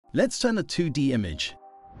Let's turn a 2D image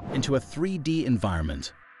into a 3D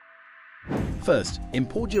environment. First,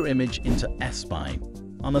 import your image into SPy.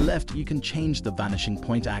 On the left, you can change the vanishing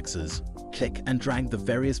point axes. Click and drag the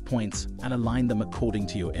various points and align them according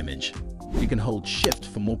to your image. You can hold Shift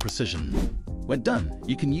for more precision. When done,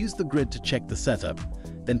 you can use the grid to check the setup,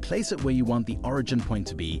 then place it where you want the origin point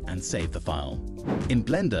to be and save the file. In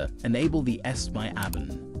Blender, enable the SPy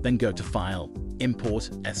add-on, then go to File, Import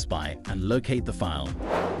SPy and locate the file.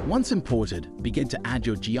 Once imported, begin to add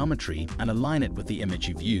your geometry and align it with the image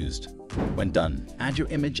you've used. When done, add your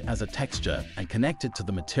image as a texture and connect it to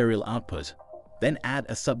the material output. Then add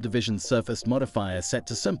a subdivision surface modifier set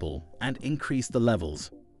to simple and increase the levels.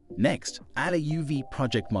 Next, add a UV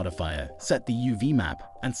project modifier, set the UV map,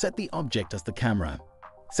 and set the object as the camera.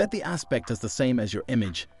 Set the aspect as the same as your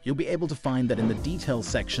image. You'll be able to find that in the details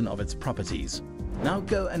section of its properties. Now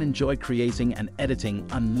go and enjoy creating and editing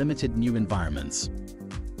unlimited new environments.